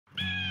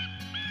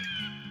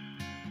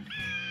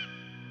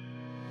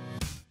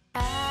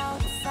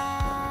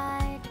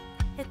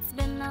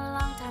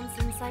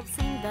I've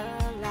seen the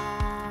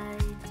light.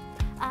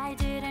 I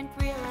didn't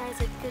realize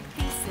it could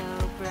be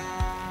so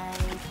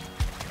bright.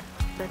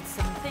 But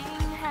something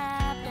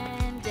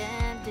happened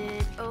and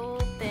it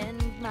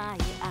opened my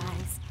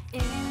eyes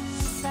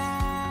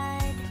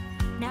inside.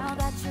 Now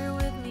that you're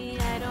with me,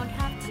 I don't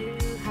have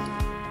to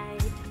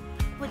hide.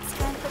 With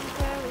strength and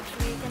courage,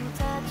 we can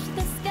touch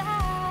the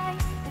sky.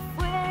 If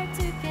we're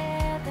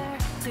together,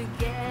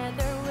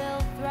 together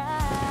we'll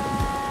thrive.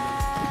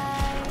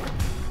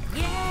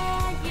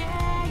 Yeah,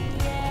 yeah,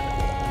 yeah.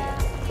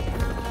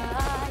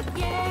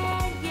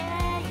 Yeah,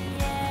 yeah,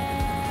 yeah.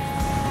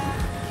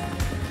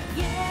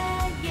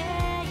 Yeah,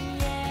 yeah,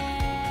 yeah.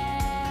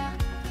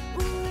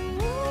 Ooh.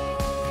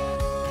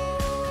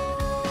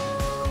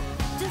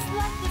 Just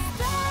like the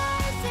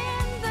stars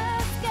in the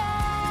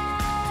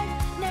sky,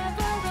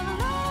 never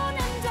alone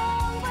and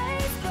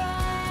always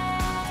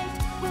bright.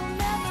 We'll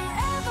never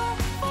ever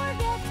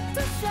forget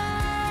to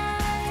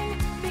shine,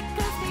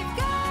 because we've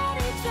got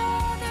each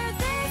other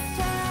this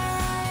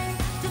time.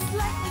 Just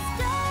like the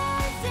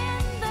stars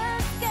in the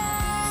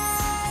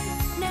sky,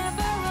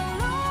 never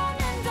alone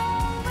and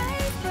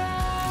always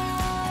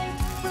bright.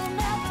 We'll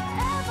never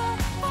ever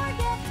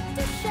forget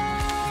to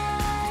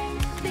shine,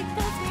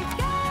 because we've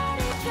got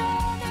each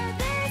other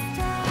this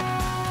time.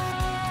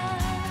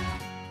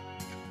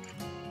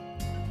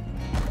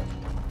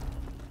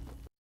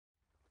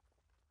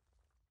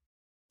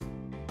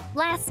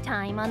 Last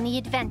time on The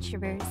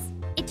Adventurers,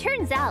 it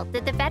turns out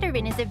that the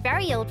veteran is a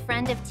very old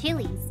friend of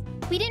Tilly's.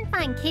 We didn't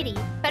find Kitty,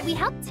 but we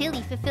helped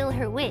Tilly fulfill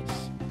her wish.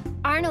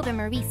 Arnold and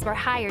Maurice were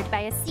hired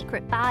by a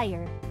secret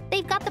buyer.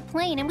 They've got the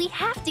plane and we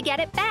have to get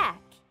it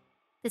back.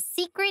 The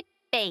secret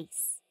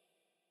base.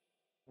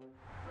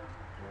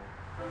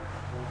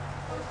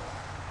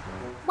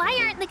 Why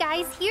aren't the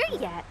guys here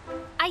yet?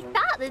 I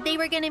thought that they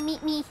were gonna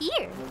meet me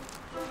here.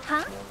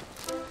 Huh?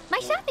 My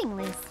shopping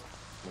list.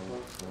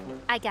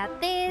 I got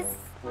this,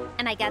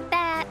 and I got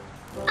that.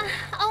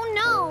 Oh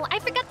no, I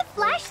forgot the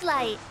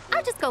flashlight.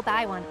 I'll just go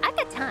buy one. I've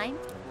got time.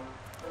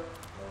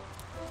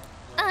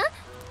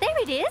 There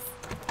it is.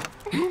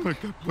 We'll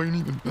make that plane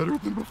even better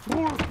than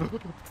before.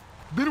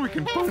 Then we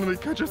can finally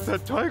catch us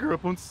that tiger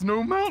up on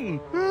Snow Mountain.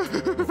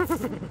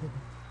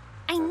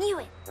 I knew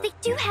it. They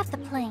do have the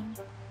plane.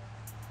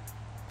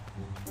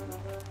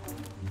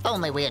 If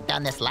only we had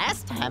done this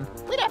last time,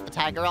 we'd have the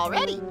tiger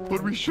already.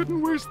 But we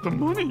shouldn't waste the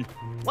money.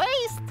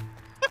 Waste?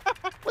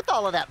 With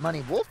all of that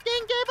money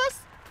Wolfgang gave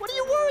us, what are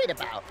you worried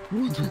about?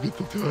 Once we get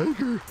the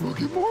tiger, we'll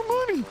get more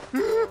money.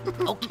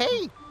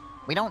 Okay.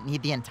 We don't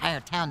need the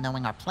entire town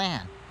knowing our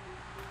plan.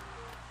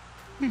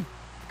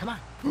 Come on.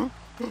 Huh?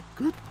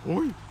 Good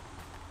point.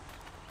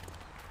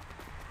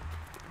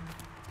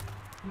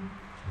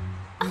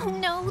 Oh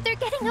no, they're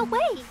getting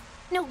away.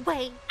 No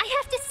way. I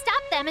have to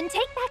stop them and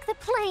take back the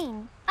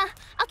plane.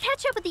 I'll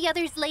catch up with the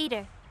others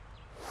later.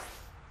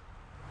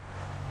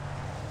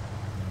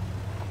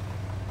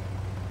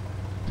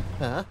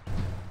 Huh?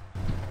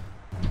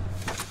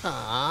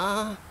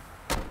 Ah.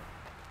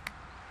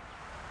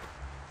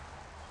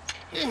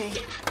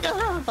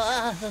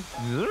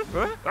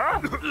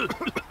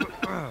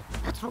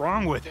 What's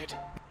wrong with it?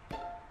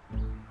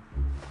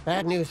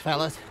 Bad news,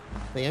 fellas.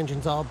 The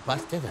engine's all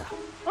busted up.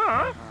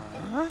 Huh?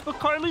 But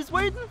Carly's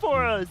waiting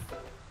for us.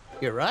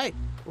 You're right.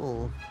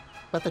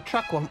 But the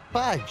truck won't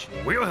budge.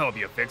 We'll help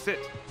you fix it.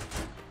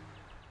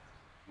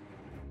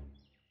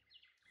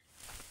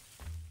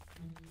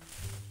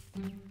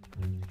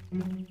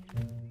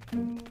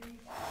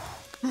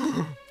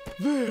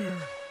 There.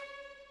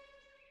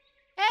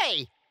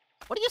 Hey,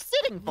 what are you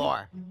sitting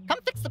for? Come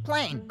fix the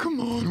plane.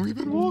 Come on, we've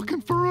been walking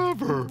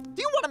forever.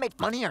 Do you want to make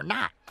money or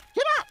not?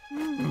 Get up.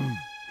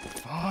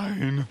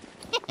 Fine.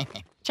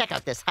 Check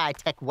out this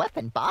high-tech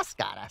weapon Boss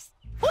got us.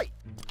 Hoi!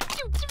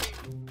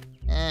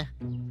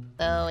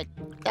 Though it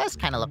does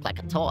kind of look like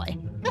a toy.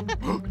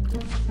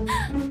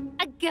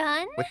 A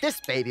gun? With this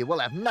baby, we'll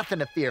have nothing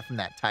to fear from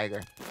that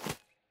tiger.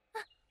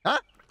 Huh?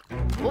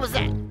 What was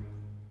that?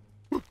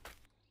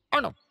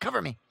 Arnold,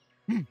 cover me.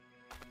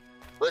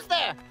 Who's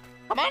there?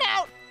 Come on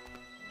out!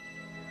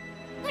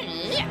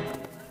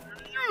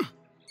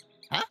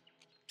 Huh?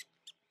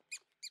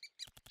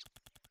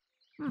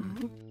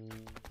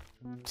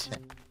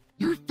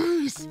 Your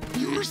face!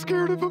 You were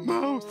scared of a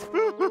mouse!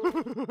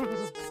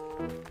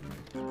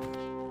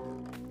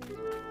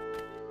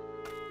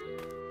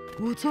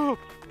 What's up?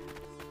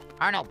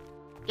 Arnold,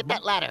 get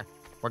that ladder.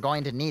 We're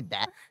going to need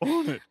that.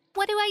 On it.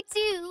 What do I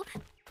do?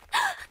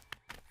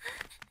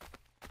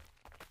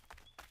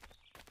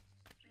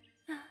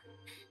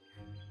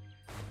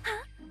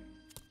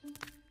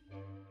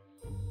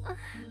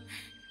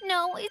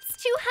 No, it's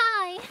too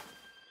high.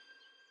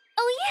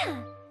 Oh,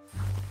 yeah.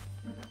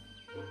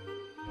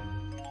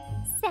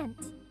 Scent.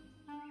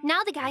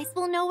 Now the guys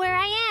will know where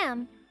I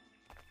am.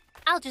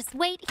 I'll just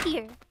wait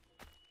here.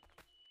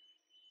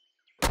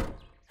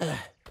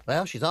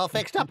 Well, she's all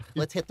fixed up.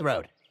 Let's hit the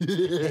road.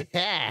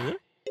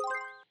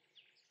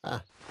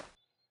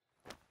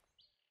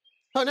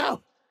 Oh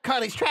no!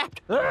 Carly's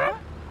trapped!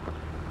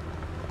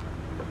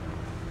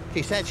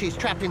 She said she's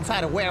trapped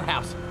inside a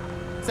warehouse.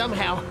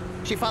 Somehow,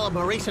 She followed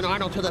Maurice and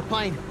Arnold to the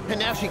plane, and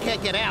now she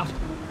can't get out.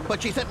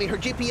 But she sent me her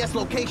GPS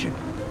location.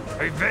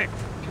 Hey, Vic,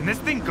 can this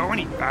thing go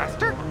any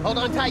faster? Hold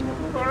on tight.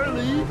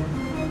 Carly!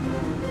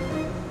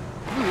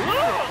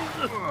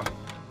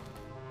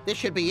 This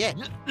should be it.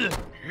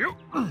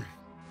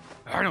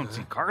 I don't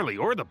see Carly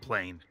or the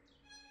plane.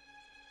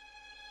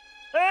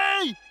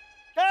 Hey!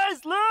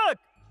 Guys, look!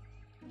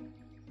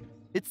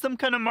 It's some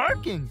kind of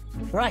marking.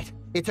 Right.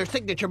 It's her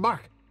signature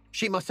mark.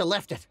 She must have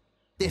left it.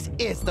 This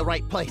is the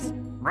right place.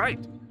 Right.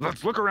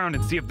 Let's look around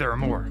and see if there are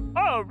more.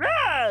 All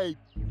right!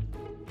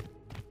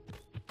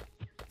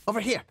 Over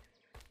here.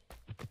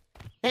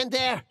 And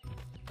there.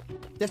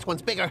 This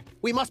one's bigger.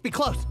 We must be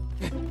close.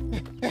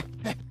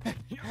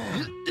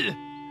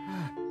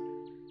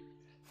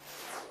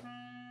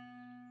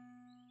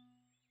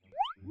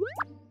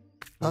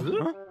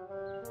 Huh?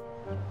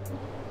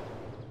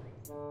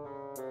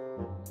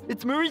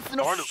 It's Maurice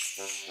and Arnold.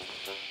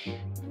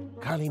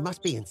 Carly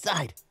must be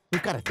inside.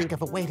 We've got to think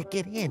of a way to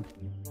get in.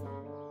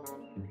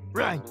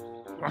 Right.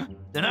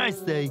 Then I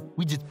say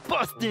we just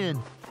bust in.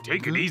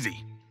 Take it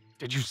easy.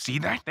 Did you see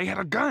that? They had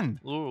a gun.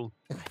 Oh.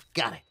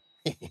 Got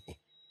it.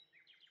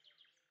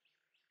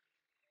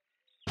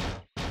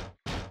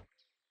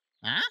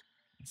 Huh?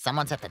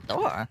 Someone's at the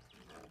door.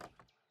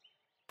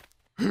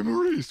 Hey,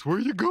 Maurice, where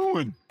you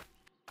going?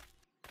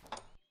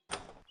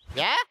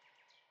 Yeah?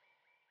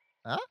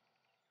 Huh?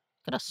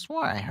 Could have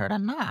swore I heard a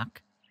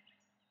knock.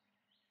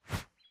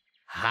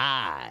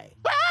 Hi.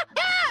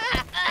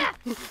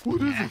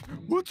 What is it?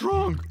 What's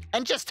wrong?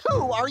 And just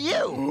who are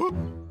you?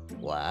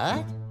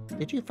 What?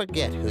 Did you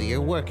forget who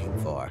you're working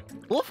for?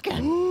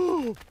 Wolfgang.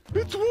 Oh,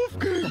 it's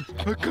Wolfgang.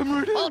 Come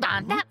right in. Hold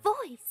on. That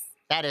voice.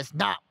 That is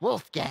not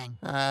Wolfgang.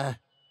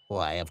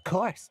 Why, of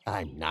course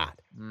I'm not.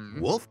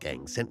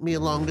 Wolfgang sent me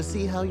along to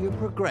see how you're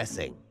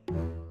progressing.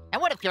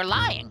 And what if you're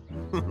lying?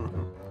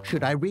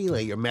 Should I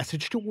relay your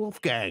message to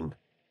Wolfgang?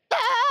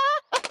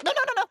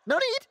 No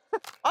need.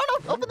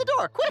 Arnold, open the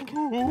door, quick.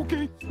 Oh,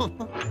 okay.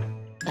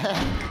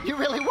 You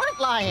really weren't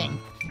lying.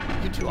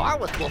 You two are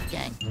with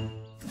Wolfgang.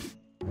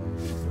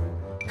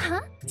 Huh?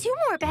 2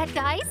 more bad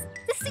guys?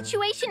 The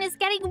situation is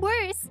getting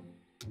worse.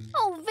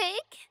 Oh,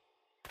 Vic.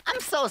 I'm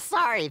so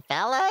sorry,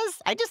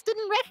 fellas. I just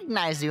didn't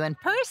recognize you in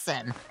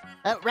person.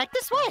 Right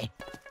this way.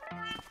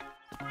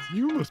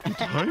 You must be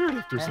tired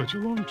after such a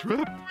long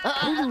trip.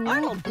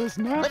 Arnold, Best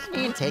nap. let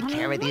me take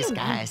care of these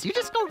guys. You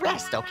just go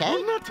rest, okay?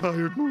 I'm not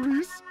tired,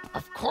 Maurice.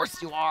 Of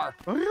course you are.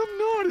 I am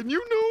not, and you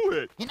know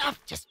it.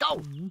 Enough, just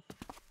go.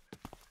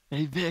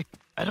 Hey, Vic,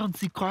 I don't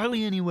see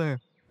Carly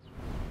anywhere.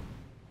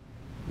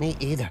 Me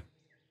either.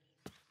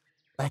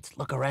 Let's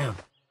look around.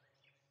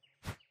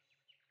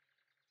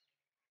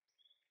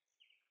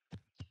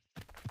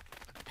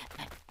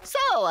 So,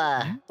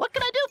 what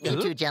can I do for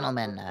you two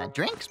gentlemen?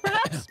 Drinks,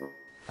 perhaps?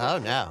 Oh,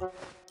 no.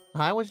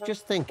 I was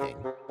just thinking,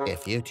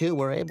 if you two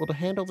were able to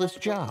handle this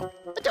job.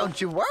 Don't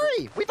you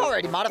worry. We've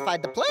already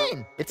modified the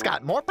plane. It's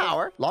got more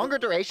power, longer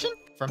duration.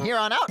 From here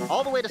on out,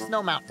 all the way to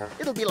Snow Mountain.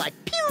 It'll be like,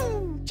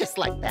 pew, just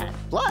like that.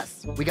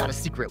 Plus, we got a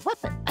secret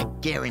weapon. I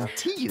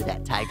guarantee you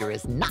that tiger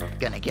is not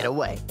gonna get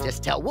away.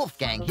 Just tell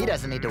Wolfgang he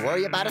doesn't need to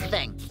worry about a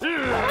thing. A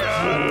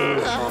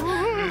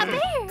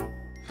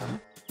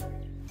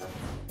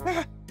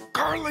bear.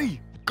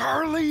 Carly!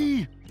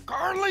 Carly!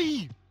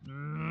 Carly!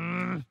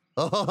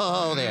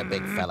 Oh, there,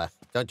 big fella.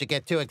 Don't you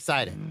get too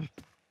excited.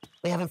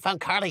 We haven't found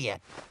Carly yet.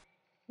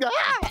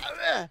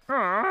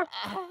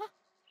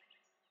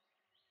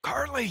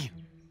 Carly!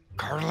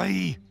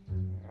 Carly!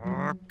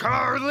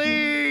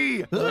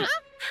 Carly! Huh?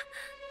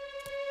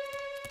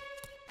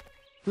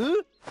 Huh?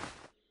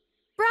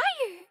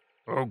 Briar.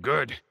 Oh,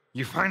 good.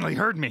 You finally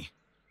heard me.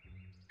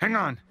 Hang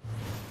on.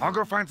 I'll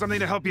go find something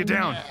to help you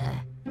down.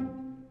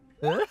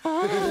 A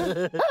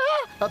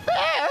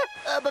bear?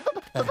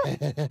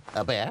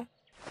 A bear?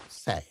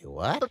 Say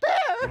what? A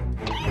bear?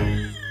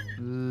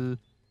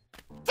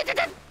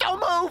 Don't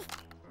move!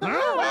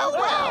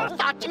 Well,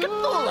 thought you could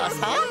fool us,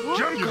 huh?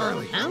 Jump,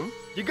 Carly!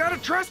 You gotta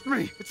trust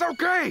me! It's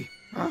okay!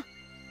 Huh?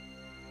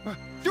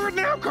 Do it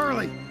now,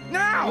 Carly!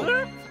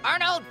 Now!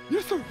 Arnold,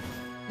 Yes, sir.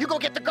 you go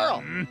get the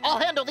girl. I'll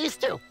handle these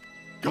two.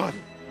 Got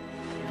it.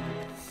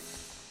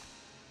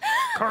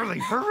 Carly,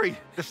 hurry!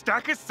 The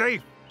stack is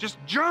safe. Just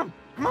jump!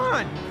 Come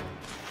on!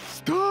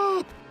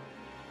 Stop!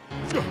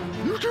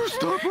 You two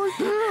stop right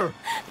there!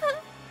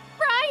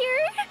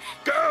 Briar.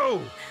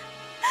 Go!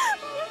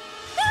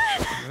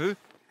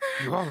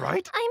 You all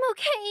right? I'm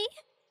okay.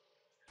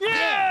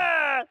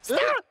 Yeah!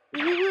 Stop!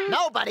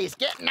 Nobody's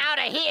getting out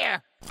of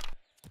here.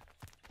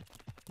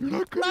 You're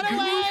not gonna Run get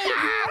away!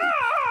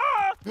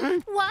 Hey,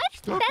 What?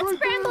 Stop That's right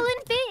there. Bramble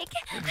and Vic.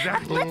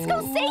 Exactly. Let's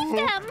go save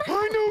them.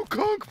 I know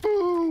Kung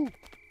Fu!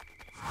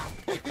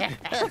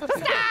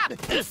 Stop!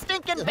 You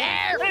stinking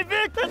bear! Hey,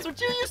 Vic, that's what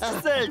you used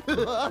to say.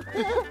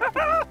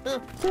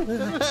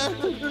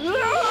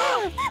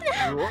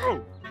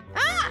 Whoa!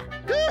 Ah,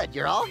 good,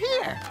 you're all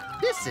here.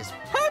 This is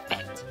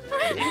perfect.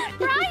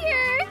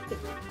 Briar.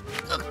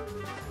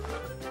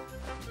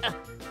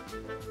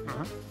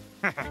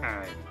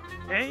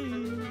 Hey!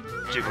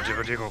 Jiggle,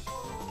 jiggle, jiggle.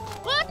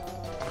 What?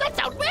 That's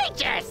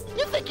outrageous!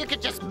 think you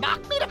could just mock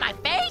me to my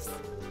face?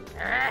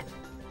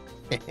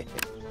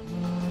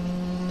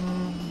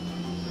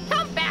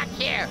 Come back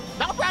here!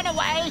 Don't run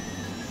away!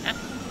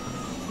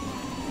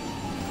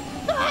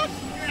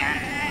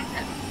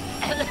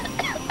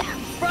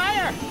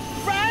 Friar!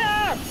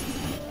 Friar!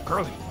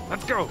 Curly,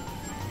 let's go.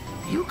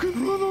 You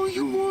can run all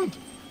you want.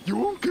 You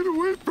won't get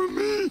away from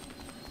me.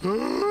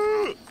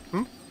 Huh?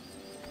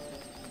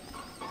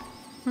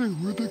 Hey,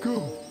 where'd they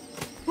go?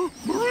 Oh,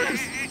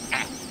 Maurice!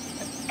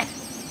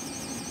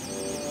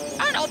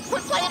 Arnold,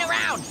 quit playing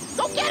around!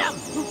 Go get him!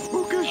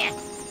 Okay.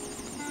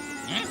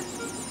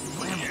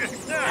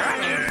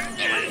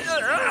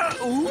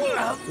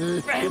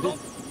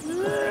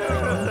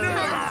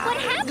 What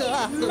happened?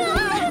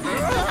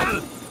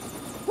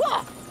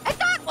 Whoa! I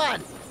got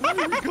one!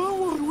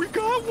 We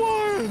got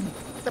one!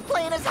 The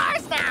plane is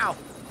ours now!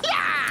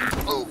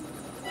 Yeah! Ooh.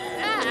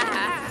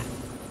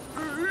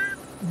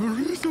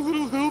 Maurice, a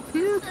little help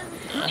here?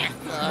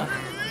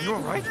 You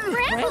all right?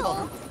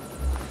 Bramble!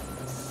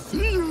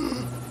 See ya!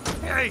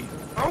 Hey,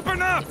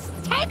 open up!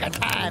 Tiger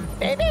time,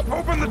 baby!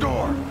 Open the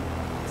door!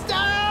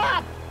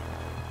 Stop!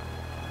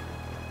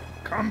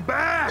 Come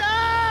back!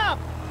 Stop!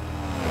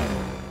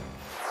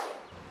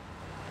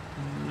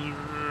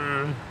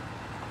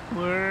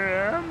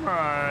 Where am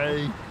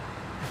I?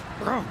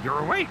 Bro, you're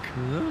awake.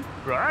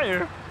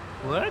 Friar?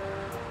 What?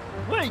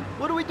 Wait,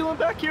 what are we doing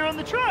back here on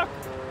the truck?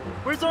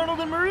 Where's Arnold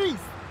and Maurice?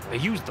 They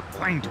used the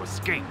plane to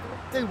escape.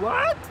 They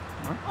what?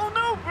 Huh? Oh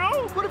no,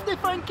 bro! What if they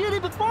find Kitty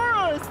before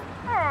us?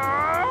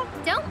 Aww.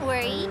 Don't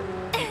worry.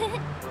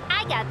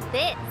 I got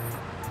this.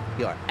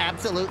 You're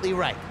absolutely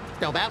right.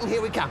 Snow Mountain,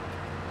 here we come.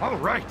 All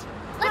right.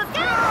 Let's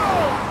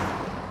go!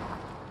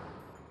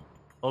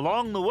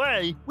 Along the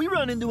way, we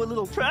run into a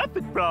little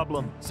traffic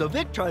problem, so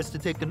Vic tries to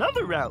take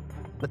another route.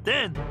 But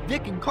then,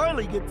 Vic and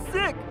Carly get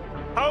sick.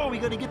 How are we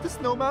gonna get to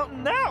Snow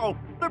Mountain now?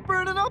 They're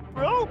burning up,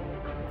 bro.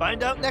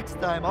 Find out next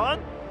time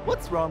on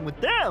What's Wrong with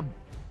Them?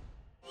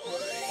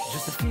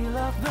 Just the feel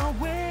of the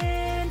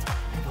wind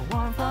and the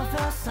warmth of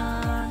the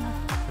sun.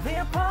 They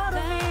are part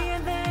of me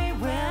and they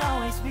will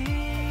always be.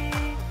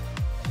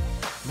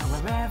 Now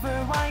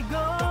wherever I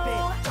go,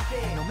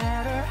 and no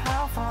matter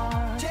how far,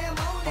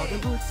 all the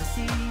roots I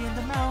see in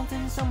the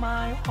mountains are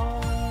my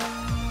home.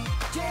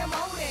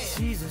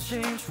 Seasons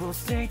change, we'll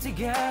stay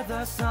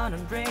together, sun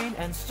and rain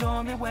and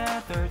stormy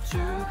weather too.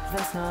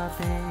 There's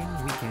nothing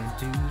we can't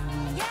do.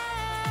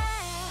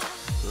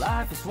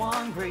 Life is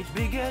one great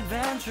big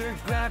adventure.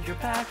 Grab your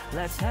pack,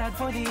 let's head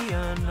for the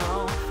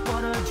unknown.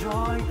 What a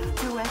joy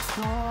to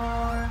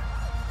explore.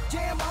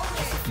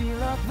 Just the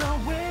feel of the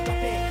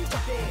wind,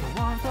 the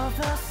warmth of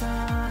the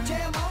sun.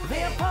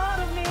 They are part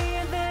of me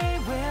and they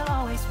will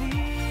always be.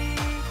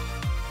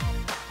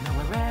 Now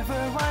wherever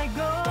I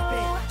go,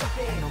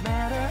 no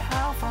matter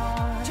how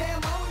far,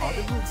 all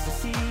the roots to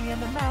see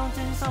and the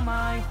mountains are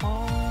my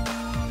home.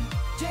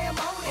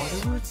 All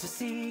the roots to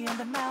see and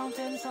the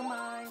mountains are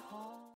my home.